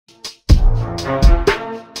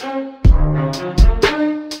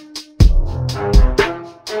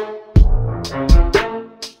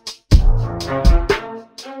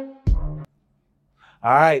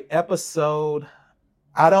All right, episode,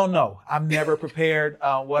 I don't know. I'm never prepared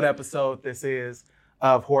what episode this is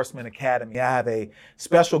of Horseman Academy. I have a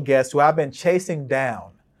special guest who I've been chasing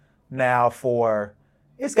down now for,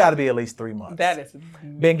 it's got to be at least 3 months. That is.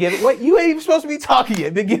 Been giving, what, you ain't even supposed to be talking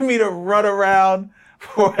yet. Been giving me the run around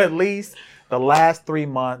for at least the last 3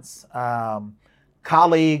 months.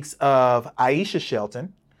 Colleagues of Aisha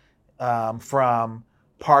Shelton from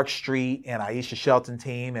Park Street and Aisha Shelton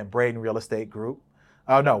team and Braden Real Estate Group.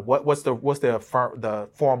 Oh no, what's the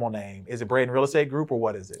formal name? Is it Braden Real Estate Group or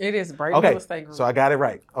what is it? It is Braden Real Estate Group. So I got it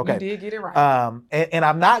right. Okay. You did get it right. And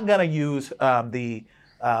I'm not gonna use the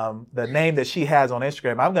name that she has on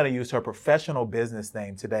Instagram. I'm gonna use her professional business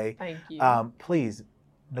name today. Thank you. Please,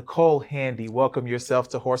 Nicole Handy, welcome yourself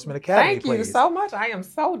to Horseman Academy. Thank you so much. I am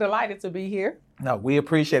so delighted to be here. No, we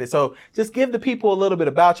appreciate it. So just give the people a little bit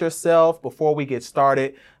about yourself before we get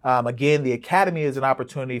started. Again, the Academy is an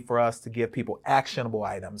opportunity for us to give people actionable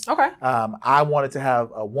items. Okay. I wanted to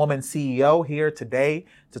have a woman CEO here today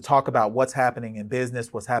to talk about what's happening in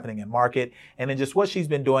business, what's happening in market, and then just what she's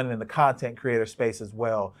been doing in the content creator space as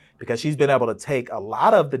well, because she's been able to take a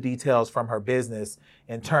lot of the details from her business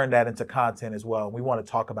and turn that into content as well. And we want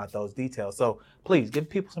to talk about those details. So please give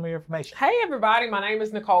people some of your information. Hey, everybody. My name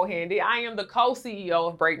is Nicole Handy. I am the co-CEO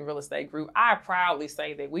of Braden Real Estate Group. I proudly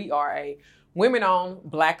say that we are a women-owned,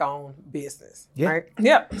 Black-owned business. Yeah. Right?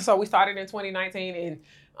 Yep. So we started in 2019, and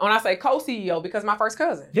when I say co-CEO, because my first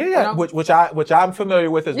cousin. Yeah, you know? which I'm familiar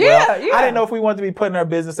with as well. Yeah. I didn't know if we wanted to be putting our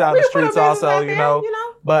business out in the streets also, you know.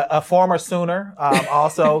 But a former Sooner,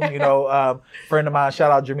 also, friend of mine,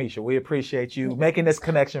 shout out Jamisha. We appreciate you making this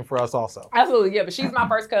connection for us also. Absolutely, yeah. But she's my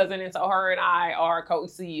first cousin, and so her and I are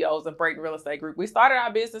co-CEOs of Braden Real Estate Group. We started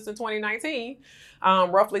our business in 2019.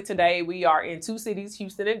 Roughly today, we are in 2 cities,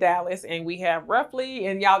 Houston and Dallas, and we have roughly,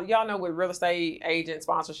 and y'all know with real estate agent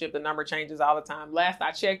sponsorship, the number changes all the time. Last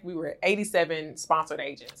I checked, we were at 87 sponsored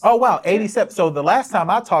agents. Oh, wow, 87. So the last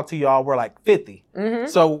time I talked to y'all, we're like 50. Mm-hmm.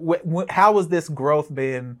 So how has this growth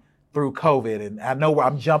been through COVID? And I know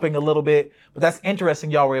I'm jumping a little bit, but that's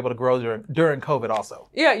interesting. Y'all were able to grow during COVID also.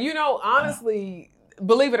 Yeah, honestly,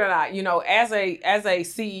 believe it or not, as a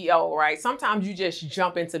CEO, right? Sometimes you just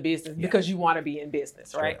jump into business because you want to be in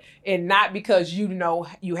business, right? Sure. And not because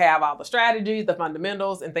you have all the strategies, the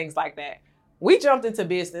fundamentals, and things like that. We jumped into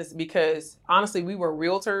business because honestly, we were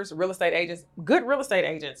realtors, real estate agents, good real estate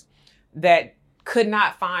agents that could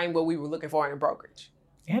not find what we were looking for in a brokerage.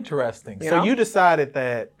 Interesting. So you decided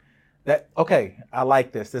that okay, I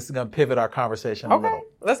like this. This is going to pivot our conversation a little. Okay,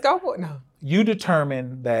 let's go for it. No. You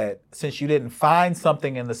determined that since you didn't find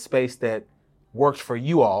something in the space that worked for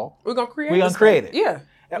you all, we're going to create it. Yeah.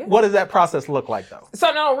 What does that process look like though?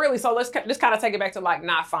 So no, really. So let's just kind of take it back to like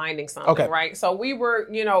not finding something, right? So we were,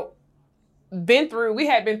 we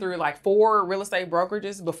had been through like 4 real estate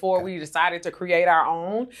brokerages before we decided to create our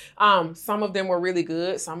own. Some of them were really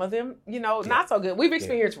good. Some of them, not so good. We've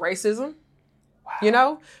experienced racism.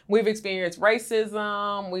 Wow. We've experienced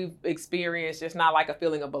racism. We've experienced just not like a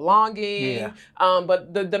feeling of belonging. Yeah.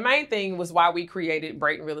 But the main thing was why we created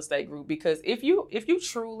Braden Real Estate Group, because if you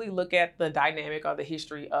truly look at the dynamic or the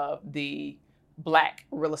history of the Black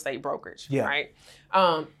real estate brokerage, right?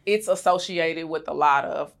 It's associated with a lot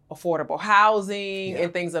of affordable housing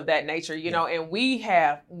and things of that nature, and we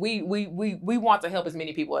want to help as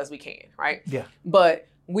many people as we can, right? Yeah. But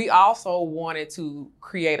we also wanted to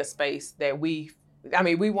create a space that we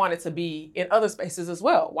wanted to be in other spaces as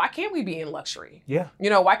well. Why can't we be in luxury? Yeah.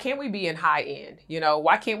 Why can't we be in high end?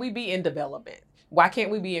 Why can't we be in development? Why can't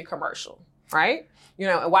we be in commercial? Right?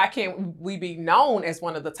 And why can't we be known as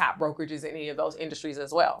one of the top brokerages in any of those industries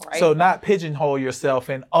as well? Right. So not pigeonhole yourself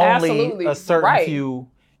in only a certain few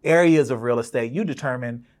areas of real estate. You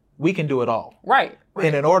determine we can do it all. Right.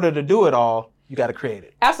 And in order to do it all, you got to create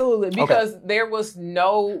it. Absolutely. Because there was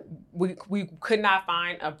we could not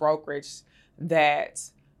find a brokerage that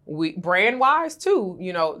we, brand wise too,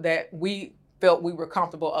 that we felt we were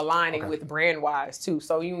comfortable aligning with brand wise too.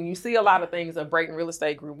 So when you see a lot of things of Braden Real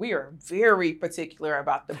Estate Group, we are very particular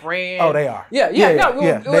about the brand. Oh, they are.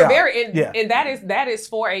 We're very, and that is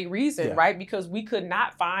for a reason, right? Because we could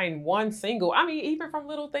not find one single, even from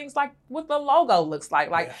little things like what the logo looks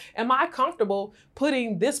like. Like, am I comfortable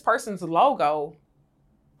putting this person's logo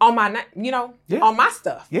on my, on my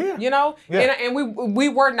stuff? And we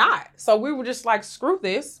were not. So we were just like, screw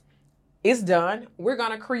this. It's done. We're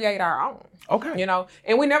going to create our own. Okay.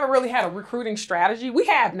 And we never really had a recruiting strategy. We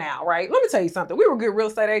have now, right? Let me tell you something. We were good real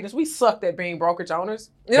estate agents. We sucked at being brokerage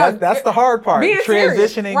owners. That's the hard part.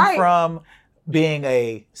 Transitioning from being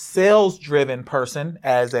a sales-driven person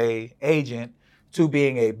as a agent to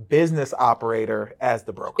being a business operator as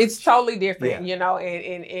the broker? It's totally different, you know,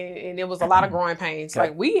 and it was a lot of growing pains. Okay.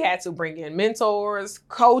 Like we had to bring in mentors,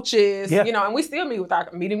 coaches, you know, and we still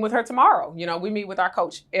meeting with her tomorrow. You know, we meet with our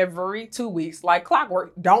coach every 2 weeks, like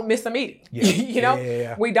clockwork. Don't miss a meeting. You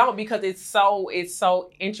know, we don't, because it's so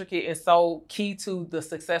intricate and so key to the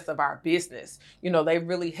success of our business. You know, they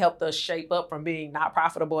really helped us shape up from being not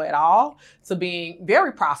profitable at all to being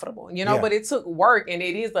very profitable, you know, but it took work, and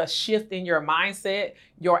it is a shift in your mindset,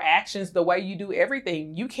 your actions, the way you do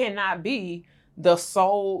everything. You cannot be the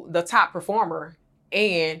top performer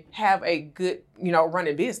and have a good, you know,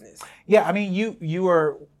 running business. Yeah, I mean, you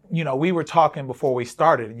were, you know, we were talking before we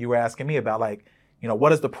started, and you were asking me about, like, you know, what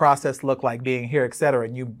does the process look like being here, et cetera.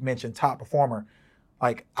 And you mentioned top performer.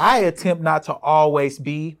 Like, I attempt not to always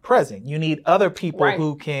be present. You need other people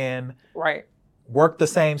who can work the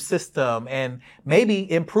same system and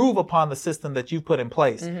maybe improve upon the system that you put in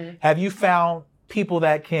place. Have you found people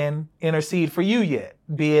that can intercede for you yet,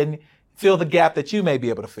 fill the gap that you may be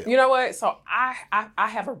able to fill? You know what? So I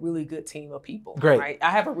have a really good team of people. Great. Right? I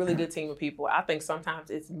have a really good team of people. I think sometimes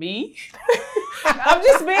it's me. I'm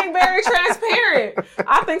just being very transparent.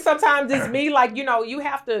 I think sometimes it's me. Like, you know, you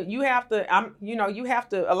have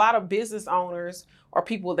to, a lot of business owners or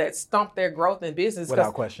people that stump their growth in business.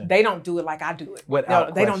 Without question. They don't do it like I do it.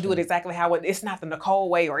 They don't do it exactly how it's not the Nicole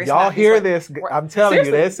way, or it's y'all not hear this. I'm telling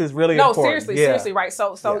you, this is really important. No, seriously, right?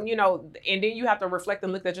 So you know, and then you have to reflect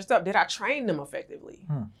and look at yourself. Did I train them effectively?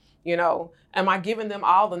 You know, am I giving them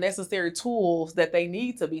all the necessary tools that they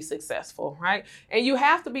need to be successful, right? And you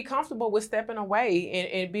have to be comfortable with stepping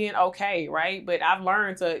away and being okay, right? But I've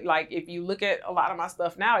learned to, like, if you look at a lot of my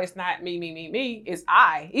stuff now, it's not me, it's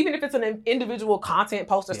I. Even if it's an individual content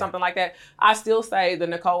post or something like that, I still say the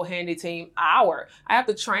Nicole Handy team, I have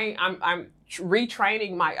to train, I'm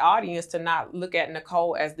retraining my audience to not look at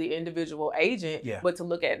Nicole as the individual agent, but to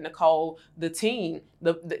look at Nicole, the team.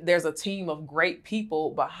 There's a team of great people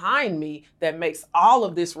behind me that makes all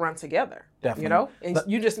of this run together. Definitely. You know, and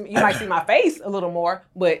you might see my face a little more,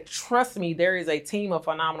 but trust me, there is a team of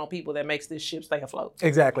phenomenal people that makes this ship stay afloat.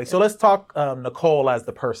 Exactly. So let's talk Nicole as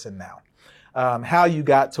the person now. How you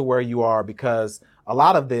got to where you are, because a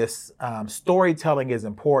lot of this storytelling is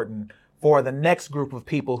important for the next group of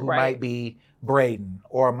people who might be Braden,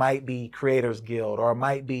 or might be Creators Guild, or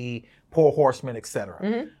might be Poor Horsemen,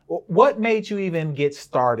 etc. What made you even get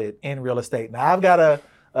started in real estate? Now, I've got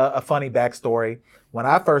a funny backstory. When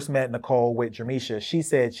I first met Nicole with Jermisha, she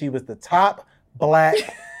said she was the top Black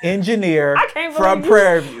engineer from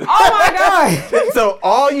Prairie View. Oh my God. So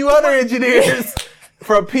all you other engineers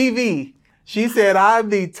from PV, she said,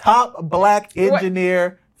 I'm the top Black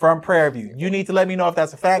engineer from Prairie View. You need to let me know if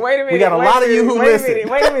that's a fact. Wait a minute. We got a lot of you who listen.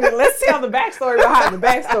 Wait a minute. Let's tell the backstory behind the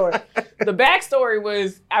backstory. The backstory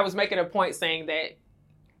was, I was making a point saying that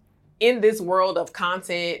in this world of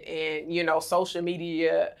content and, you know, social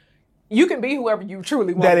media, you can be whoever you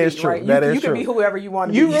truly want to be. That is true. Right? That is you true. can be whoever you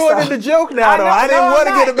want to be. be. You ruined the joke now, though. I didn't want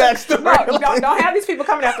to get a backstory. No, don't have these people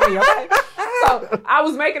coming after me, okay? So I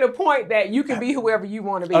was making a point that you can be whoever you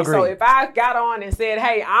want to be. Agreed. So if I got on and said,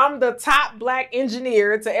 hey, I'm the top Black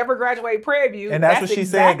engineer to ever graduate Prairie View. And that's what she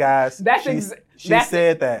said, guys. She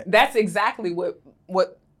said that. That's exactly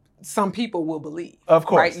what some people will believe. Of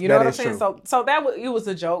course. Right? You know what I'm saying? True. So it was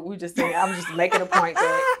a joke. We just saying, I was just making a point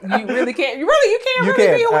that you really can't be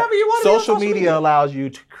whoever you want to be. Social media allows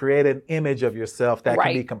you to create an image of yourself that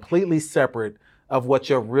can be completely separate of what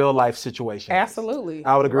your real life situation is. Absolutely.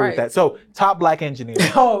 I would agree with that. So, top Black engineer.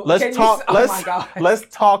 Let's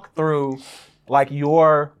talk through, like,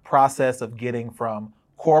 your process of getting from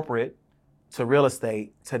corporate to real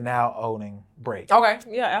estate to now owning Break. Okay.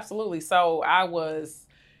 Yeah, absolutely. So I've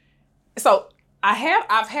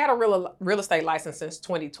had a real estate license since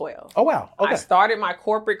 2012. Oh, wow. Okay. I started my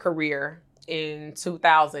corporate career in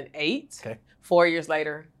 2008. Okay. 4 years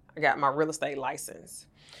later, I got my real estate license.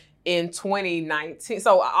 In 2019,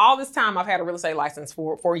 so all this time I've had a real estate license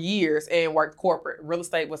for years and worked corporate. Real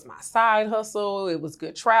estate was my side hustle. It was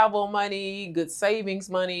good travel money, good savings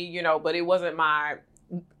money, you know, but it wasn't my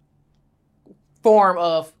form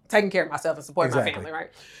of taking care of myself and supporting my family,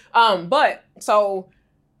 right? But so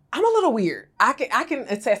I'm a little weird. I can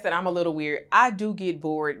attest that I'm a little weird. I do get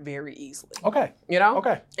bored very easily. Okay. You know?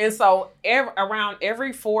 Okay. And so around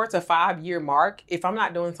every 4 to 5 year mark, if I'm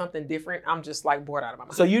not doing something different, I'm just like bored out of my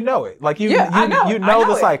mind. So you know it. Like you I know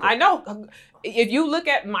the cycle. I know. If you look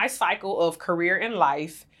at my cycle of career and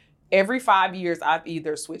life, every 5 years I've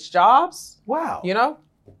either switched jobs. Wow. You know?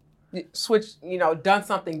 Done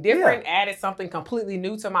something different, added something completely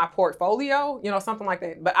new to my portfolio, you know, something like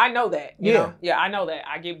that. But I know that, you know, I know that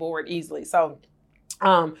I get bored easily. So,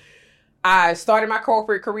 I started my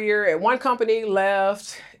corporate career at one company,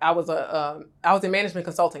 left. I was in management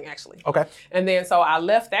consulting, actually. Okay. And then so I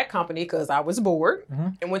left that company because I was bored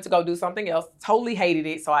and went to go do something else. Totally hated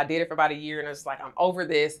it. So I did it for about a year and I was like, I'm over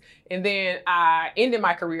this. And then I ended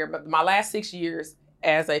my career, but my last 6 years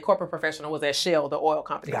as a corporate professional was at Shell, the oil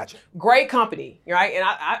company. Gotcha. Great company, right? And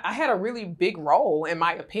I had a really big role, in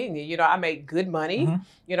my opinion. You know, I made good money.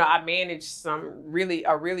 You know, I managed really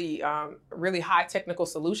high technical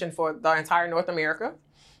solution for the entire North America.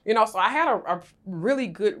 You know, so I had a really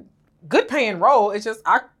good paying role. It's just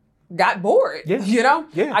I got bored. Yeah. You know,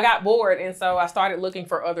 Yeah. I got bored, and so I started looking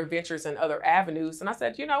for other ventures and other avenues. And I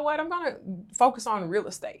said, you know what, I'm gonna focus on real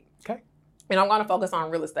estate. Okay. And I'm going to focus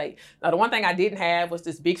on real estate. Now, the one thing I didn't have was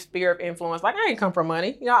this big sphere of influence. Like, I ain't come from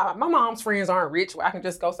money. You know, my mom's friends aren't rich where I can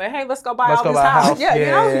just go say, hey, let's go buy this house. Yeah, you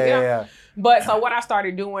know? Yeah. But so what I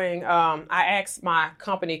started doing, I asked my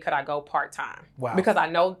company, could I go part-time? Wow. Because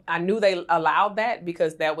I knew they allowed that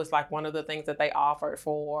because that was like one of the things that they offered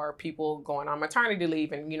for people going on maternity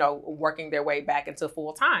leave and, you know, working their way back into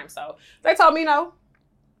full-time. So they told me no.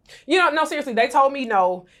 You know, no, seriously, they told me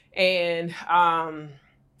no. And,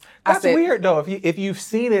 that's weird though. If you've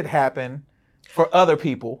seen it happen for other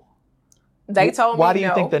people, they told me why do you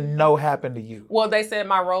no. think the no happened to you? Well, they said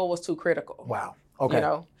my role was too critical. Wow. Okay. You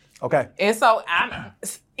know. Okay. And so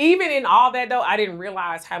even in all that though, I didn't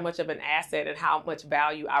realize how much of an asset and how much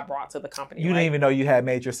value I brought to the company. You didn't even know you had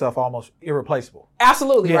made yourself almost irreplaceable.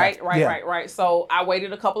 Absolutely. Yeah. Right. So I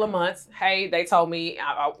waited a couple of months. Hey, they told me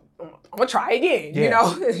I'm gonna try again. Yeah. You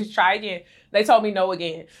know, try again. They told me no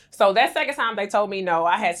again. So that second time they told me no,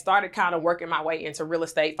 I had started kind of working my way into real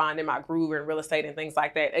estate, finding my groove in real estate and things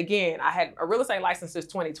like that. Again, I had a real estate license since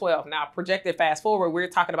 2012. Now, projected fast forward, we're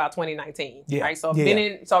talking about 2019. Yeah. Right. So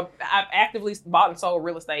I've actively bought and sold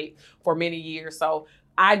real estate for many years. So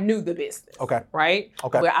I knew the business. Okay. Right.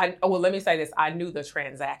 Okay. But let me say this. I knew the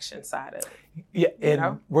transaction side of it. Yeah.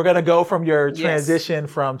 And we're gonna go from your transition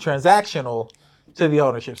from transactional to the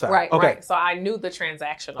ownership side. Right, okay. Right. So I knew the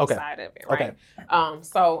transactional side of it, right? Okay.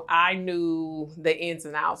 So I knew the ins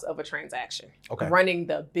and outs of a transaction. Okay. Running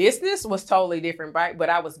the business was totally different, right? But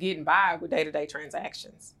I was getting by with day-to-day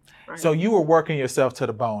transactions. Right? So you were working yourself to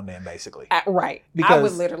the bone then, basically. Right. Because I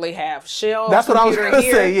would literally have Shell that's what I was going to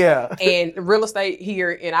say, yeah. And real estate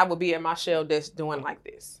here, and I would be at my Shell desk doing like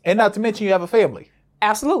this. And not to mention you have a family.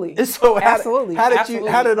 Absolutely. So Absolutely.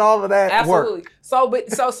 How did all of that work? So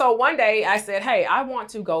one day I said, hey, I want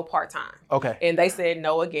to go part-time. Okay. And they said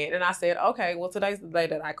no again. And I said, okay, well, today's the day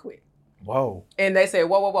that I quit. Whoa. And they said,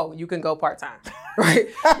 whoa, you can go part-time. Right?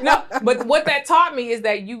 No, but what that taught me is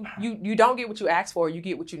that you don't get what you ask for, you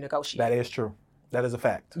get what you negotiate. That is true. That is a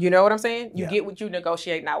fact. You know what I'm saying? You Yeah. get what you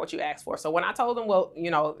negotiate, not what you ask for. So when I told them, well,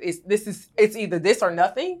 you know, it's either this or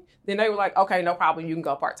nothing, then they were like, okay, no problem, you can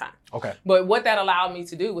go part-time. Okay. But what that allowed me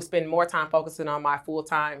to do was spend more time focusing on my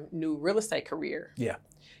full-time new real estate career. Yeah.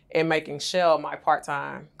 And making Shell my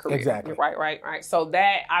part-time career. Exactly. Right. So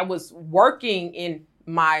that I was working in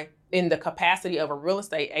the capacity of a real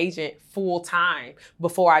estate agent full-time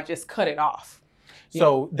before I just cut it off.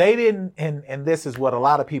 So they didn't, and this is what a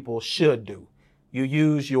lot of people should do. You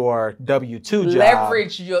use your W-2 job.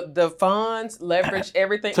 Leverage the funds, leverage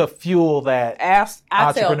everything. To fuel that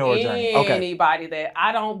entrepreneur journey. I tell anybody that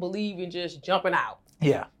I don't believe in just jumping out.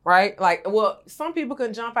 Yeah. Right? Like, well, some people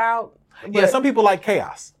can jump out. Yeah, some people like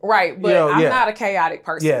chaos. Right, but I'm not a chaotic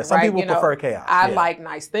person. Yeah, some right? people prefer chaos. I like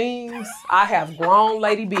nice things. I have grown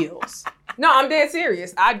lady bills. No, I'm dead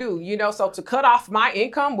serious. I do. You know, so to cut off my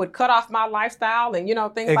income would cut off my lifestyle and, you know,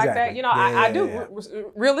 things like that. You know, I do.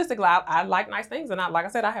 Realistically, I like nice things. And like I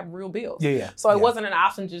said, I have real bills. Yeah. So it wasn't an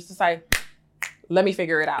option just to say, let me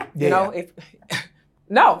figure it out. Yeah. You know,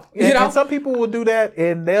 no. And some people will do that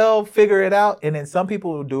and they'll figure it out. And then some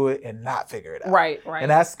people will do it and not figure it out. Right. And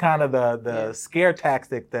that's kind of the scare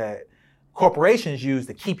tactic that corporations use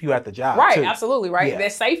to keep you at the job. Right, too. absolutely, right. Yeah.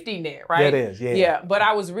 That safety net, right? That is, Yeah, but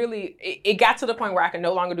I was really, it got to the point where I could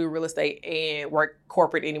no longer do real estate and work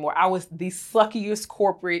corporate anymore. I was the suckiest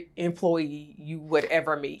corporate employee you would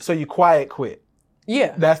ever meet. So you quiet quit.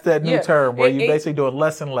 Yeah. That's that new term where you're basically doing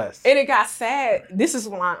less and less. And it got sad. This is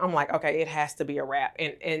when I'm like, okay, it has to be a wrap.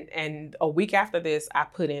 And a week after this, I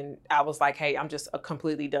was like, hey, I'm just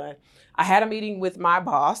completely done. I had a meeting with my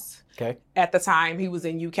boss. Okay. At the time, he was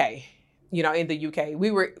in UK. You know, in the UK, we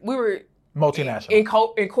were multinational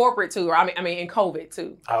in corporate too. Or I mean in COVID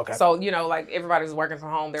too. Okay. So you know, like everybody was working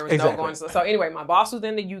from home. There was no going. So anyway, my boss was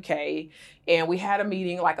in the UK, and we had a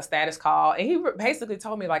meeting, like a status call, and he basically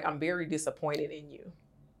told me like, I'm very disappointed in you.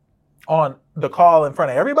 On the call in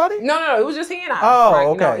front of everybody? No, it was just he and I. Oh, right?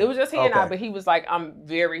 okay. No, it was just he and I, Okay. but he was like,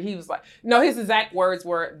 no, his exact words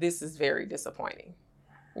were, "This is very disappointing,"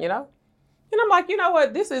 you know? And I'm like, you know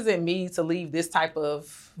what? This isn't me to leave this type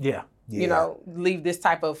of, leave this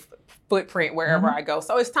type of footprint wherever I go.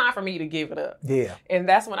 So it's time for me to give it up. Yeah. And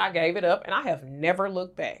that's when I gave it up, and I have never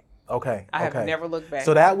looked back. Okay. I have never looked back.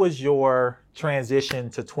 So that was your transition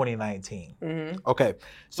to 2019. Mm-hmm. Okay.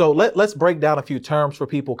 So let's break down a few terms for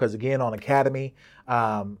people, because again, on Academy,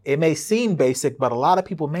 it may seem basic, but a lot of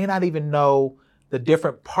people may not even know the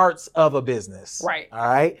different parts of a business. Right. All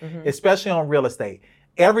right. Mm-hmm. Especially on real estate.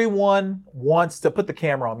 Everyone wants to put the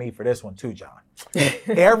camera on me for this one too, John.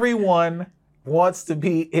 Everyone wants to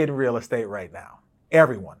be in real estate right now.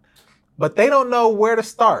 Everyone. But they don't know where to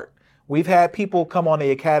start. We've had people come on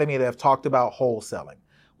the Academy that have talked about wholesaling.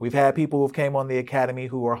 We've had people who've came on the Academy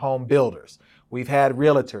who are home builders. We've had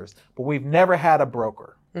realtors, but we've never had a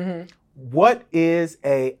broker. Mm-hmm. What is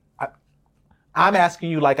I'm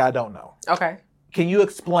asking you like I don't know. Okay. Can you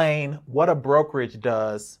explain what a brokerage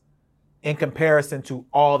does in comparison to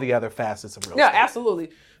all the other facets of real estate? Yeah, absolutely.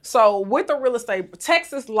 So with the real estate,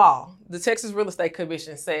 Texas law, the Texas Real Estate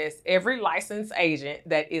Commission says every licensed agent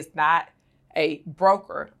that is not a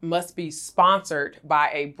broker must be sponsored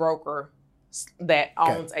by a broker that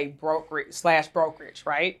owns a brokerage,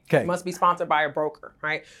 right? Okay. Must be sponsored by a broker,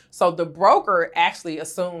 right? So the broker actually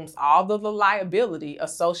assumes all of the liability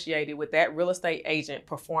associated with that real estate agent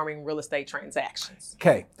performing real estate transactions.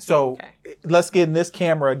 Okay. So let's get in this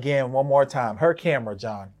camera again one more time. Her camera,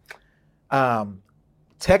 John.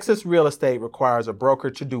 Texas real estate requires a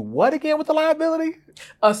broker to do what again with the liability?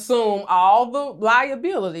 Assume all the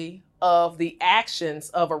liability of the actions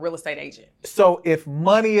of a real estate agent. So if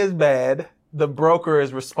money is bad, the broker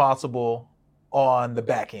is responsible on the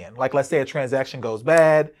back end. Like, let's say a transaction goes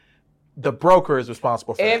bad, the broker is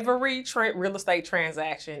responsible for every real estate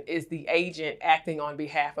transaction is the agent acting on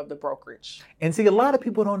behalf of the brokerage. And see, a lot of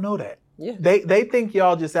people don't know that. Yeah. They think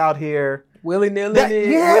y'all just out here willy-nilly.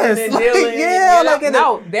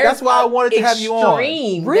 That's why I wanted to have you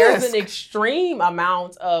on. There's an extreme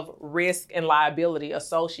amount of risk and liability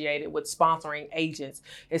associated with sponsoring agents,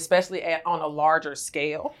 especially on a larger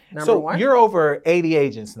scale. Number one. You're over 80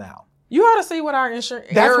 agents now. You ought to see what our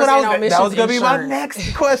insurance. That was going to be my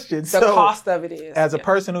next question. The cost of it is. As a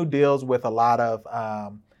person who deals with a lot of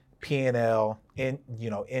P&L,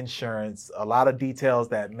 insurance, a lot of details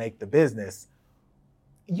that make the business,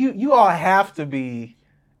 you all have to be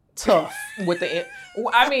tough with the.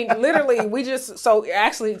 I mean, literally,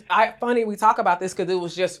 funny we talk about this because it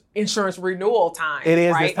was just insurance renewal time. It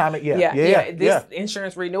is right? this time.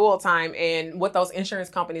 Insurance renewal time, and what those insurance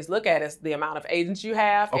companies look at is the amount of agents you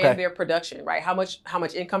have and their production, right? How much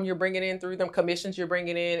income you're bringing in through them, commissions you're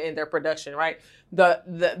bringing in, and their production, right?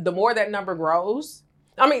 The more that number grows,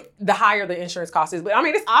 I mean, the higher the insurance cost is. But I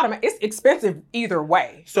mean, it's expensive either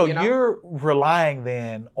way. So you're relying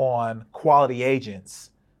then on quality agents.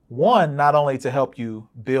 One, not only to help you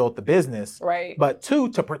build the business, right, but two,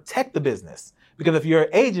 to protect the business. Because if your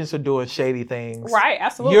agents are doing shady things, right,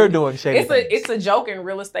 absolutely, you're doing shady things. It's a joke in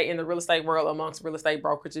real estate world amongst real estate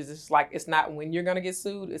brokerages. It's like, it's not when you're going to get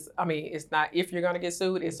sued. It's not if you're going to get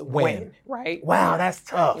sued. It's when, right? Wow, that's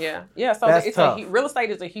tough. Yeah. So real estate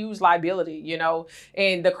is a huge liability,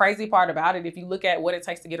 And the crazy part about it, if you look at what it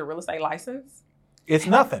takes to get a real estate license, it's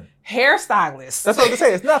nothing. Hairstylists. That's what I'm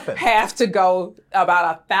saying. It's nothing. Have to go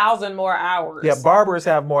about 1,000 more hours. Yeah, barbers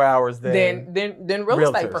have more hours than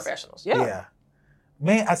real estate professionals. Yeah.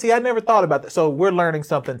 Man, I never thought about that. So we're learning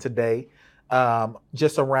something today,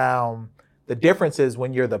 just around the differences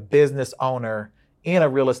when you're the business owner in a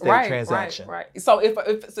real estate transaction. Right. So if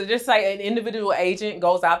just say an individual agent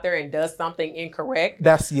goes out there and does something incorrect,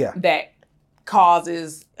 that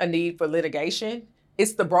causes a need for litigation,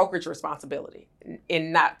 it's the brokerage responsibility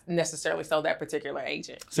and not necessarily so that particular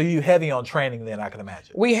agent. So you heavy on training then, I can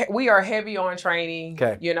imagine. We are heavy on training,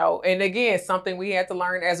 and again, something we had to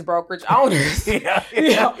learn as brokerage owners. Seriously,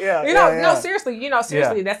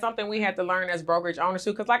 that's something we had to learn as brokerage owners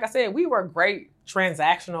too. Because like I said, we were great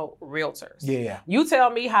transactional realtors. Yeah. You tell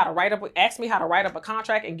me ask me how to write up a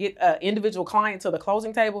contract and get an individual client to the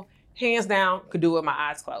closing table, hands down, could do it with my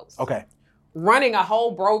eyes closed. Okay. Running a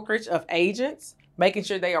whole brokerage of agents, making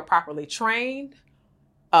sure they are properly trained,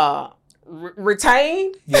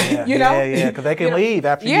 retained, because they can leave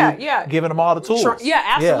after giving them all the tools.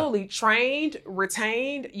 Absolutely. Trained,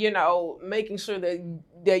 retained, making sure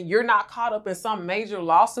that you're not caught up in some major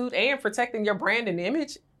lawsuit and protecting your brand and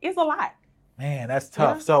image is a lot. Man, that's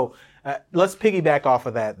tough. Yeah. So let's piggyback off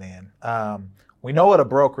of that then. We know what a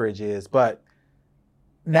brokerage is, but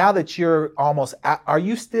now that you're almost out, are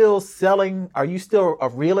you still selling? Are you still a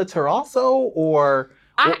realtor also, or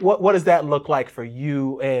what does that look like for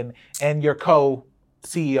you and your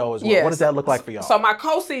co-CEO as well? Yes. What does that look like for y'all? So my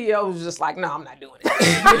co-CEO was just like, no, I'm not doing it.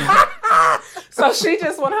 So she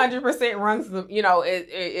just 100% runs the,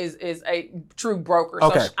 is a true broker.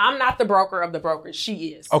 Okay. So I'm not the broker of the brokerage. She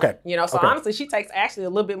is. Okay. So honestly, she takes actually a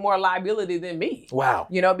little bit more liability than me. Wow.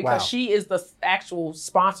 Because she is the actual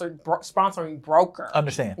sponsoring broker.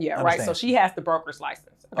 Understand. Yeah, Understand. right. So she has the broker's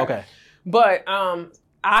license. Okay. But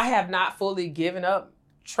I have not fully given up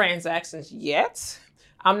transactions yet.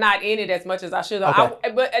 I'm not in it as much as I should.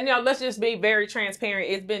 Okay. But let's just be very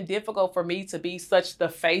transparent. It's been difficult for me to be such the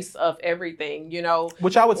face of everything,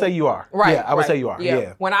 Which I would say you are. Right. Yeah, I would say you are.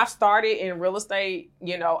 Yeah. When I started in real estate,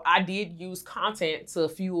 I did use content to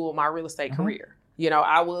fuel my real estate career.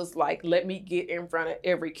 I was like, let me get in front of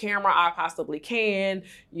every camera I possibly can,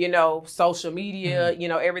 social media,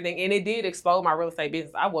 everything. And it did explode my real estate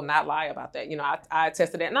business. I will not lie about that. I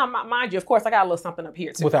tested that. Now, mind you, of course, I got a little something up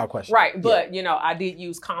here too. Without question. Right. But, I did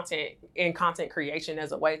use content and content creation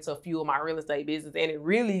as a way to fuel my real estate business. And it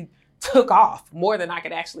really took off more than I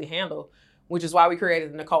could actually handle. Which is why we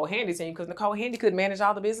created the Nicole Handy team, because Nicole Handy couldn't manage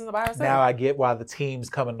all the business by herself. Now I get why the teams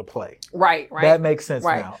come into play. Right. That makes sense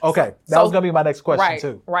now. Okay. That was going to be my next question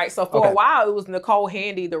too. Right. So for a while, it was Nicole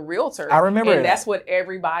Handy, the realtor. I remember and that's what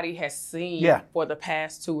everybody has seen for the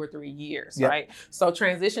past 2 or 3 years, right? So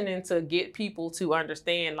transitioning to get people to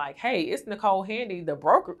understand like, hey, it's Nicole Handy, the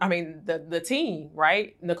broker, the team,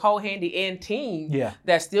 right? Nicole Handy and team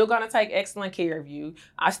that's still going to take excellent care of you.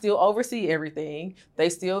 I still oversee everything. They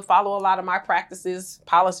still follow a lot of my practices,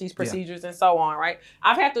 policies, procedures, and so on, right?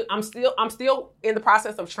 I'm still in the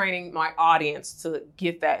process of training my audience to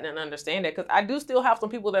get that and understand that, because I do still have some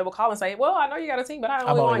people that will call and say, well, I know you got a team, but I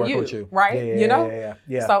only want you. With you. Right?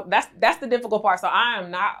 Yeah. So that's the difficult part. So I am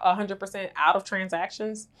not 100% out of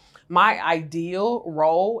transactions. My ideal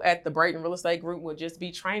role at the Brayton Real Estate Group would just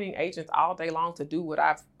be training agents all day long to do what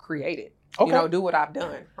I've created. Okay. Do what I've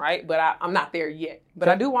done, right? But I'm not there yet. But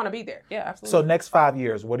I do want to be there. Yeah, absolutely. So next 5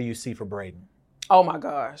 years, what do you see for Brayton? Oh my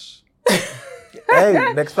gosh.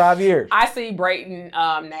 Hey, next 5 years. I see Brayton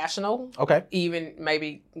national. Okay. Even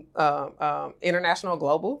maybe international,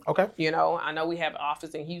 global. Okay. I know we have an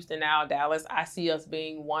office in Houston now, Dallas. I see us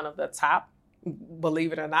being one of the top,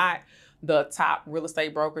 believe it or not, the top real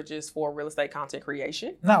estate brokerages for real estate content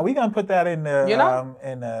creation. No, we're gonna put that in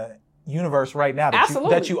the universe right now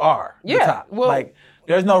that you are the top. Well,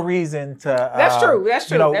 there's no reason to. That's true.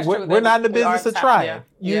 We're not in the business of trying.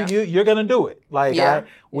 You're gonna do it.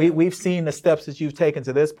 We've seen the steps that you've taken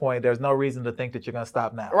to this point. There's no reason to think that you're gonna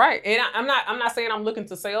stop now. Right. And I'm not saying I'm looking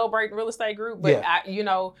to celebrate real estate group, but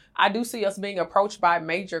I do see us being approached by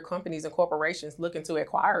major companies and corporations looking to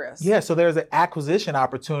acquire us. Yeah. So there's an acquisition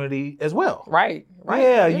opportunity as well. Right.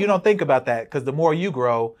 Yeah. You don't think about that, because the more you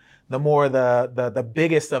grow, the more the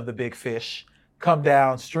biggest of the big fish come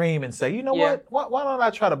downstream and say, you know what? Why don't I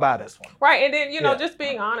try to buy this one? Right. And then, just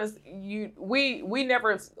being honest, we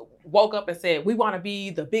never woke up and said, we want to be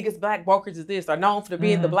the biggest black brokerage is this, or known for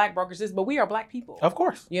being the black brokerage this, but we are black people. Of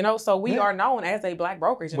course. So we are known as a black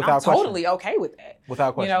brokerage, and I'm totally okay with that.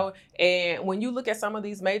 Without question. And when you look at some of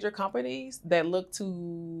these major companies that look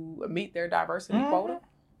to meet their diversity quota,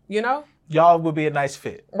 y'all would be a nice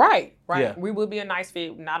fit. Right. Yeah. We would be a nice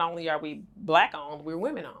fit. Not only are we black owned, we're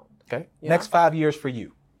women owned. Okay. Next 5 years for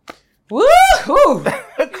you. Woo!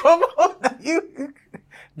 Come on.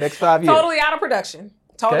 Next 5 years. Totally out of production.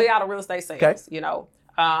 Totally out of real estate sales. Okay.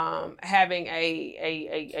 Having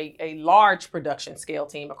a large production scale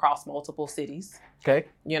team across multiple cities. Okay.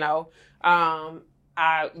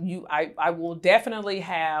 I will definitely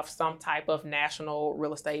have some type of national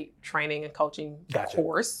real estate training and coaching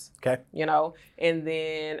course. Okay. And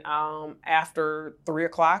then after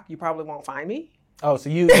 3:00, you probably won't find me. Oh,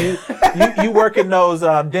 so you work in those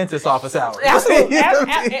dentist office hours? Absolutely.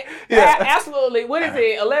 Absolutely. What is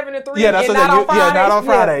it? 11 to 3. Yeah, that's what not on Fridays. Yeah, not on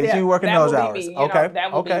Fridays. You work in those hours. Me, okay.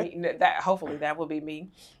 That will be me. Hopefully that will be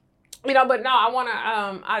me. But no, I want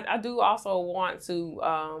to. I do also want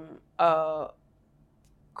to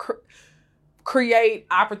create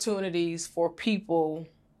opportunities for people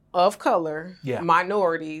of color,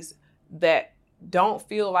 minorities that don't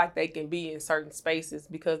feel like they can be in certain spaces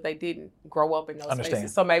because they didn't grow up in those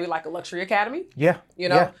spaces. So maybe like a luxury academy. Yeah.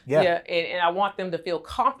 And I want them to feel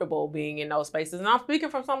comfortable being in those spaces. And I'm speaking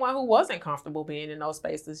from someone who wasn't comfortable being in those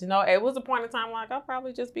spaces. It was a point in time like I'll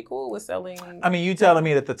probably just be cool with selling. I mean, you telling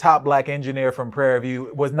me that the top black engineer from Prairie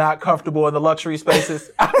View was not comfortable in the luxury spaces?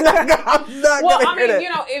 I'm not gonna hear that. You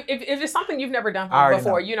know, if it's something you've never done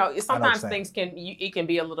before, you know, sometimes things it can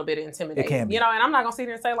be a little bit intimidating. It can be. You know, and I'm not gonna sit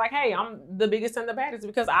here and say like, hey, I'm the biggest and the baddest,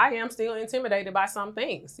 because I am still intimidated by some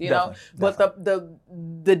things, you know. But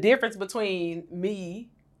the difference between me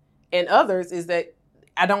and others is that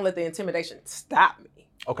I don't let the intimidation stop me.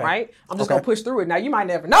 Okay. Right? I'm just gonna push through it. Now you might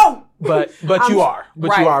never know. But you are.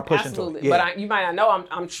 But you are pushing absolutely. through it. Yeah. But you might not know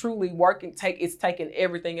I'm truly working. It's taking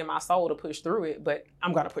everything in my soul to push through it, but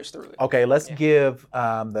I'm gonna push through it. Okay, let's give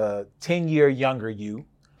the 10-year younger you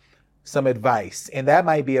some advice. And that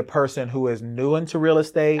might be a person who is new into real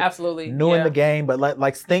estate. Absolutely. New in the game. But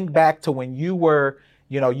like think back to when you were,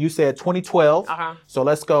 you know, you said 2012. So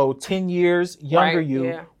let's go 10 years younger you.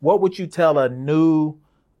 Yeah. What would you tell a new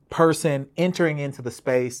person entering into the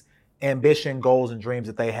space, ambition, goals, and dreams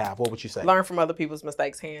that they have? What would you say? Learn from other people's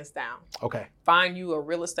mistakes, hands down. Okay. Find you a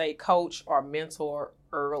real estate coach or mentor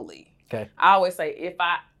early. Okay. I always say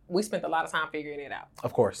we spent a lot of time figuring it out.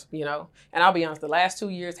 Of course. You know, and I'll be honest, the last 2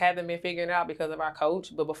 years haven't been figuring it out because of our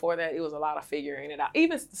coach, but before that, it was a lot of figuring it out.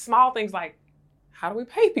 Even small things like, how do we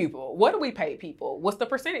pay people? What do we pay people? What's the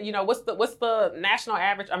percentage? You know, what's the national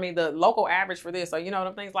average? I mean, the local average for this. So, you know,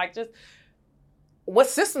 them things like just, what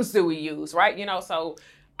systems do we use, right? You know, so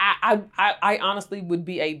I honestly would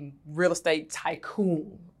be a real estate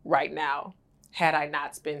tycoon right now had I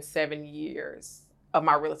not spent 7 years of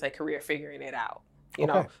my real estate career figuring it out. You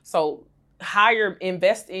know, so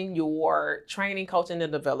invest in your training, coaching,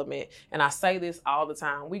 and development. And I say this all the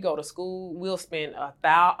time. We go to school, we'll spend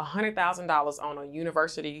 $100,000 on a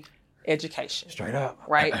university education. Straight up.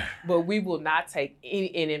 Right? But we will not take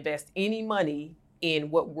and invest any money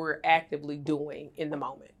in what we're actively doing in the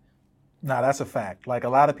moment. No, that's a fact. Like a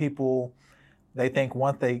lot of people, they think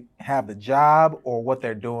once they have the job or what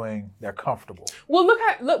they're doing, they're comfortable. Well,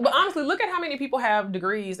 but honestly, look at how many people have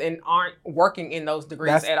degrees and aren't working in those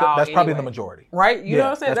degrees at all. That's probably the majority. Right? You know what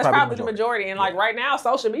I'm saying? That's probably the majority. And like right now,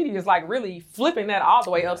 social media is like really flipping that all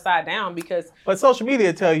the way upside down because... But social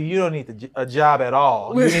media tell you don't need a job at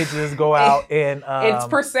all. You need to just go out and... it's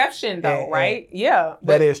perception though, right? Yeah.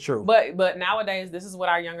 That is true. But nowadays, this is what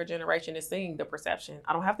our younger generation is seeing, the perception.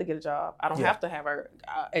 I don't have to get a job. I don't have to have an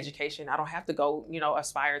education. I don't have to go, you know,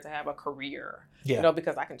 aspire to have a career, you know,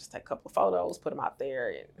 because I can just take a couple of photos, put them out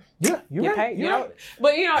there, and you're paid, you know.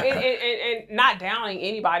 But you know, and not downing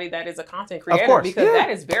anybody that is a content creator, of course, because that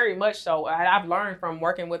is very much so. I've learned from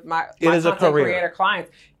working with my content creator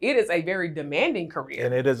clients, it is a very demanding career,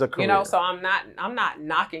 and it is a career. You know, so I'm not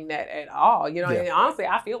knocking that at all. You know, and honestly,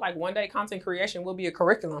 I feel like one day content creation will be a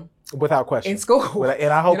curriculum. Without question. In school.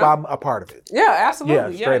 And I hope I'm a part of it. Yeah,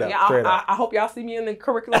 absolutely. Yeah, straight up. I hope y'all see me in the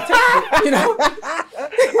curriculum textbook, you know?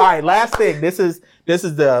 All right, last thing. This is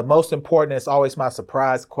the most important. It's always my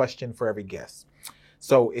surprise question for every guest.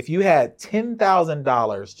 So if you had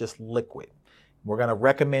 $10,000 just liquid, we're going to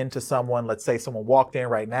recommend to someone, let's say someone walked in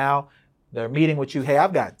right now, they're meeting with you, hey,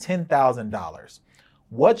 I've got $10,000.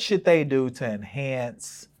 What should they do to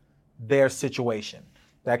enhance their situation?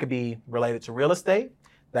 That could be related to real estate.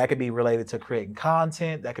 That could be related to creating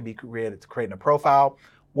content. That could be related to creating a profile.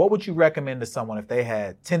 What would you recommend to someone if they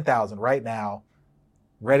had $10,000 right now,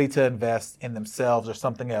 ready to invest in themselves or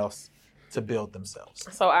something else to build themselves?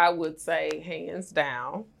 So I would say, hands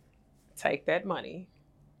down, take that money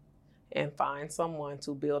and find someone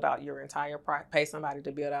to build out your entire, pay somebody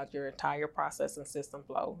to build out your entire process and system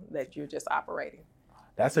flow that you're just operating.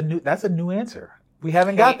 That's a new answer. We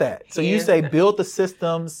haven't got that. So you say build the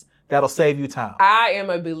systems that'll save you time. I am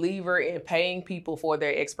a believer in paying people for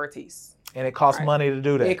their expertise. And it costs money to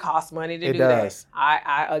do that. It costs money to do that.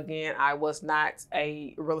 I was not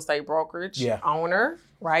a real estate brokerage owner,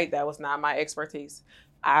 right? That was not my expertise.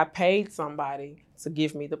 I paid somebody to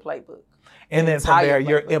give me the playbook. And then from there,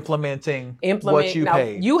 you're implementing what you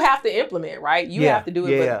paid. You have to implement, right? You have to do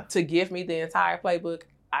it. But to give me the entire playbook,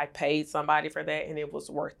 I paid somebody for that, and it was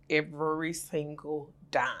worth every single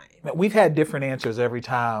dime. We've had different answers every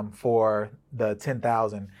time for the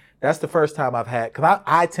 10,000. That's the first time I've had, because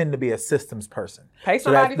I tend to be a systems person. Pay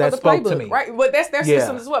somebody for the playbook, right? But that's their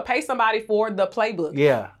systems as well. Pay somebody for the playbook.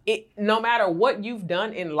 Yeah. No matter what you've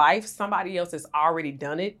done in life, somebody else has already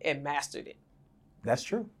done it and mastered it. That's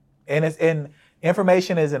true. And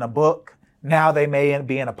information is in a book. Now they may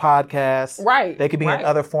be in a podcast. Right. They could be in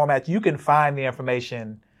other formats. You can find the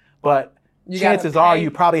information, but chances are you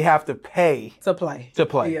probably have to pay to play.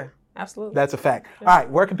 Yeah. Absolutely. That's a fact. Yeah. All right.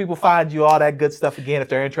 Where can people find you? All that good stuff again if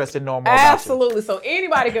they're interested in knowing more about you. Absolutely. So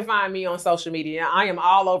anybody can find me on social media. I am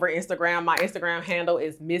all over Instagram. My Instagram handle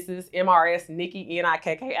is Mrs. MRS Nikki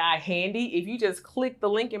Nikki Handy. If you just click the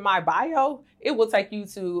link in my bio, it will take you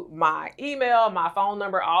to my email, my phone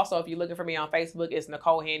number. Also, if you're looking for me on Facebook, it's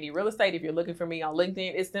Nicole Handy Real Estate. If you're looking for me on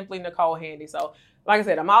LinkedIn, it's simply Nicole Handy. So like I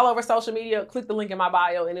said, I'm all over social media. Click the link in my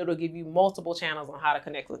bio and it'll give you multiple channels on how to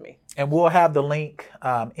connect with me. And we'll have the link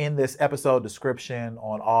in this episode description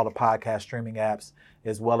on all the podcast streaming apps,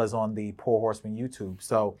 as well as on the Poor Horseman YouTube.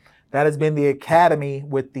 So that has been the Academy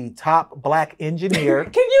with the top Black engineer.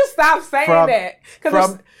 Can you stop saying that?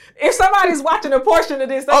 Because if somebody's watching a portion of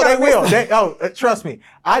this, they will. Trust me.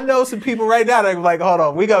 I know some people right now that are like, hold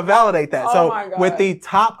on, we got to validate that. So with the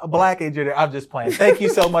top Black engineer, I'm just playing. Thank you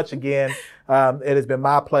so much again. It has been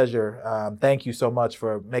my pleasure. Thank you so much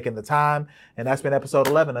for making the time. And that's been episode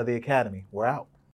 11 of the Academy. We're out.